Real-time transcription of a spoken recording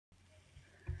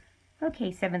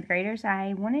Okay, 7th graders,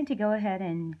 I wanted to go ahead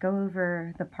and go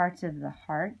over the parts of the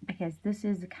heart because this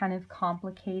is kind of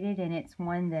complicated and it's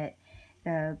one that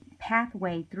the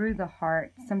pathway through the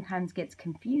heart sometimes gets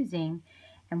confusing,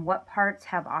 and what parts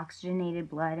have oxygenated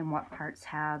blood and what parts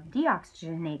have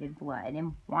deoxygenated blood,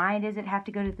 and why does it have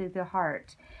to go through the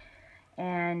heart.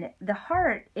 And the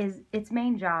heart, its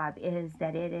main job is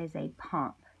that it is a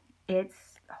pump. Its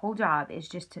whole job is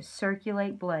just to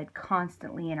circulate blood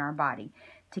constantly in our body,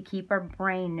 to keep our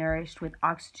brain nourished with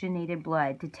oxygenated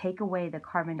blood, to take away the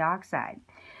carbon dioxide.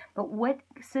 But what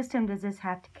system does this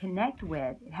have to connect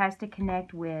with? It has to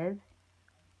connect with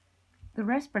the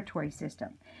respiratory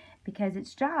system, because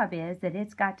its job is that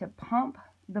it's got to pump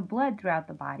the blood throughout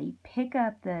the body, pick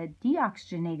up the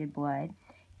deoxygenated blood,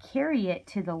 carry it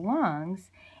to the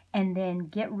lungs, and then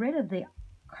get rid of the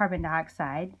carbon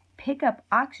dioxide, pick up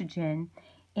oxygen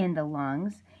in the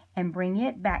lungs, and bring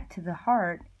it back to the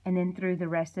heart and then through the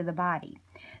rest of the body.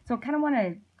 So I kind of want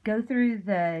to go through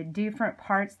the different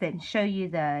parts that show you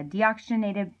the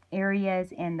deoxygenated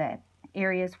areas and the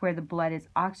areas where the blood is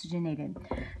oxygenated.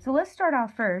 So let's start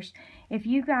off first. If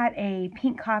you got a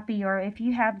pink copy or if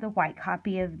you have the white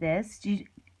copy of this,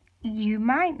 you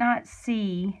might not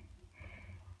see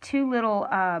two little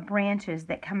branches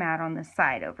that come out on the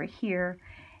side over here,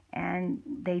 and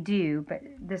they do, but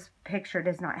this picture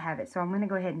does not have it. So I'm going to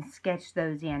go ahead and sketch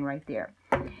those in right there.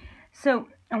 So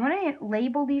I want to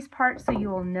label these parts so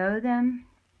you'll know them,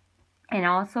 and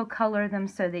also color them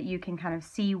so that you can kind of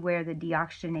see where the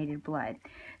deoxygenated blood.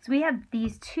 So we have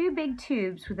these two big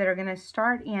tubes that are going to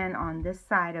start in on this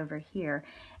side over here,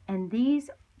 and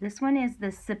this one is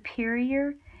the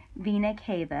superior vena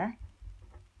cava.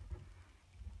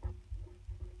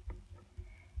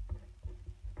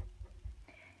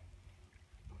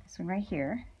 This one right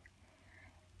here,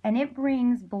 and it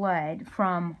brings blood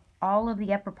from all of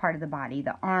the upper part of the body,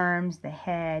 the arms, the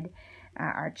head,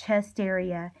 our chest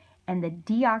area, and the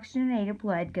deoxygenated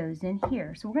blood goes in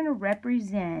here. So we're going to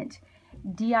represent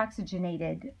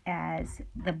deoxygenated as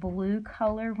the blue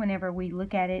color. Whenever we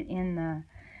look at it in the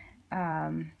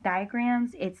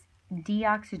diagrams, it's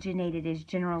deoxygenated is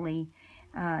generally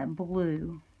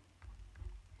blue.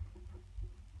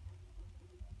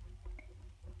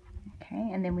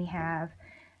 Okay, and then we have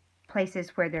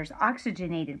places where there's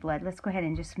oxygenated blood. Let's go ahead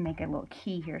and just make a little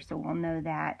key here so we'll know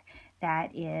that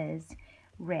that is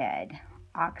red.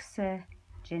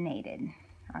 Oxygenated.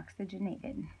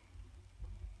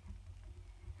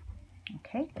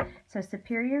 Okay, so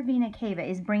superior vena cava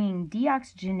is bringing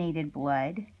deoxygenated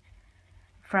blood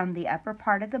from the upper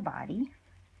part of the body.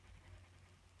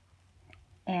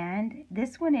 And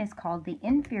this one is called the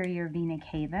inferior vena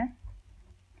cava.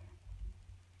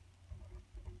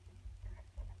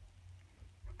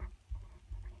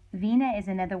 Vena is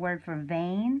another word for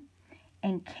vein,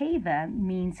 and cava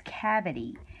means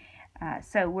cavity.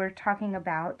 So we're talking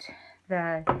about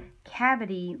the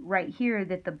cavity right here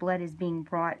that the blood is being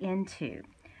brought into.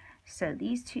 So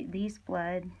these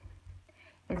blood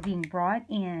is being brought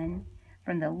in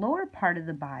from the lower part of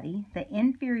the body. The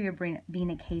inferior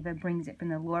vena cava brings it from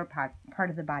the lower part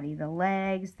of the body, the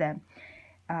legs, the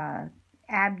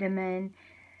abdomen,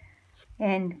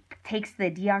 and takes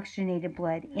the deoxygenated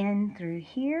blood in through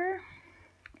here,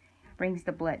 brings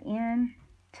the blood in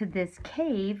to this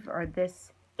cave or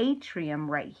this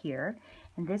atrium right here,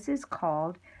 and this is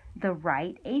called the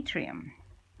right atrium.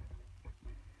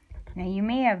 Now you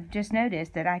may have just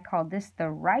noticed that I called this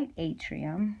the right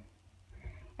atrium,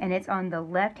 and it's on the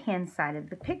left hand side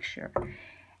of the picture.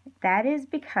 That is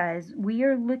because we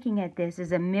are looking at this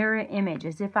as a mirror image,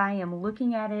 as if I am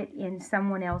looking at it in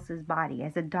someone else's body,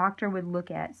 as a doctor would look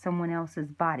at someone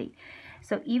else's body.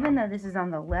 So even though this is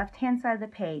on the left-hand side of the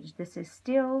page, this is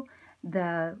still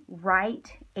the right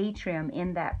atrium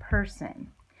in that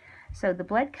person. So the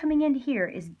blood coming in here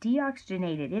is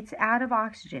deoxygenated. It's out of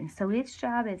oxygen. So its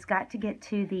job, it's got to get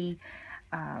to the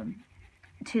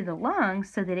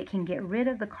lungs so that it can get rid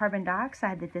of the carbon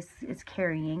dioxide that this is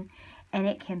carrying, and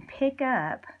it can pick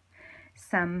up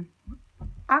some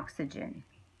oxygen.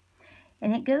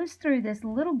 And it goes through this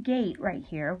little gate right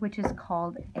here, which is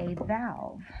called a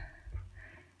valve.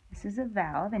 This is a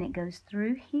valve, and it goes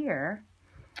through here.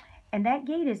 And that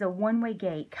gate is a one-way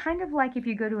gate, kind of like if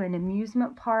you go to an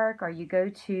amusement park or you go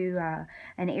to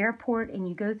an airport and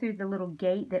you go through the little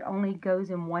gate that only goes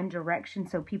in one direction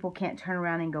so people can't turn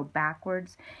around and go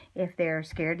backwards. If they're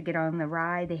scared to get on the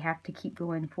ride, they have to keep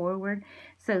going forward.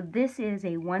 So this is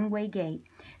a one-way gate.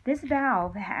 This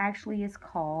valve actually is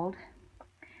called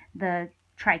the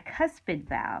tricuspid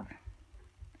valve.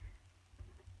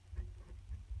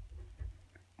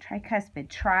 Tricuspid.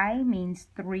 Tri means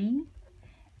three,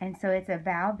 And so it's a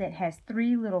valve that has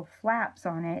 3 little flaps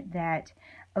on it that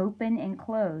open and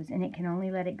close, and it can only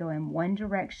let it go in one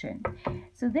direction.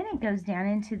 So then it goes down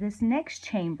into this next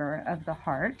chamber of the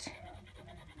heart,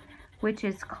 which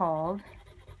is called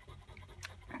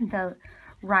the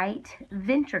right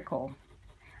ventricle.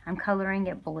 I'm coloring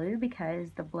it blue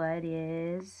because the blood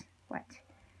is, what?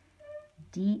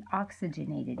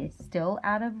 Deoxygenated. It's still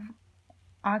out of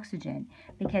oxygen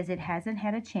because it hasn't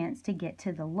had a chance to get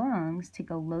to the lungs to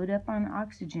go load up on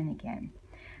oxygen again.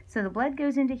 So the blood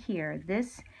goes into here.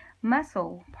 This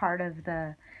muscle part of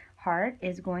the heart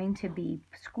is going to be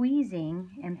squeezing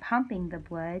and pumping the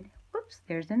blood. Whoops,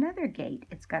 there's another gate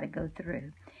it's got to go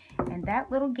through. And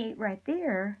that little gate right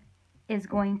there is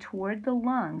going toward the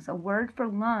lungs. A word for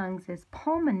lungs is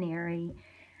pulmonary.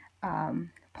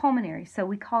 Pulmonary. So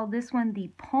we call this one the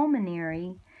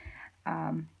pulmonary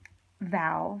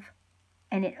valve,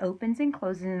 and it opens and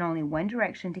closes in only one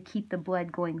direction to keep the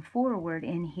blood going forward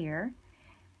in here.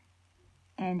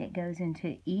 And it goes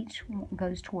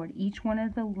toward each one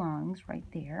of the lungs right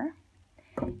there.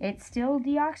 It's still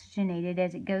deoxygenated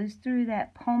as it goes through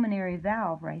that pulmonary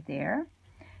valve right there.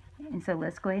 And so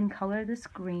let's go ahead and color the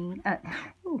screen.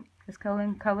 Let's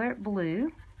color it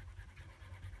blue.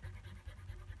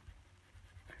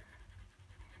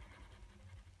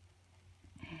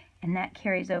 And that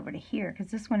carries over to here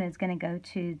because this one is going to go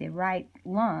to the right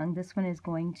lung. This one is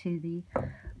going to the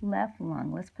left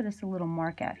lung. Let's put us a little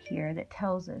mark out here that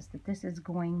tells us that this is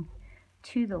going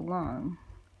to the lung.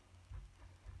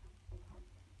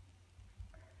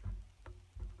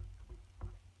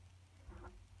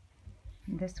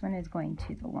 And this one is going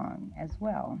to the lung as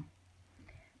well.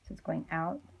 So it's going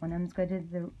out. One of them's going to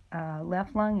the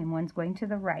left lung and one's going to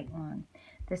the right lung.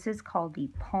 This is called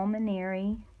the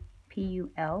pulmonary,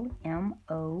 P-U-L-M-O-N-A-R-Y.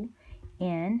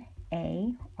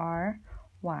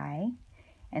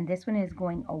 And this one is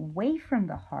going away from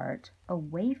the heart,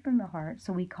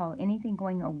 So we call anything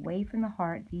going away from the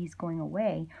heart, these going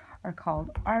away, are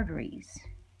called arteries.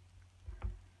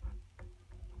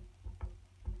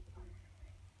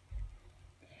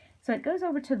 So it goes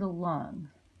over to the lung.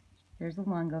 There's a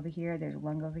lung over here, there's a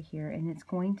lung over here, and it's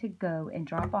going to go and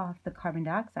drop off the carbon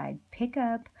dioxide, pick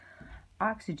up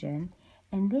oxygen,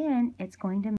 and then it's going to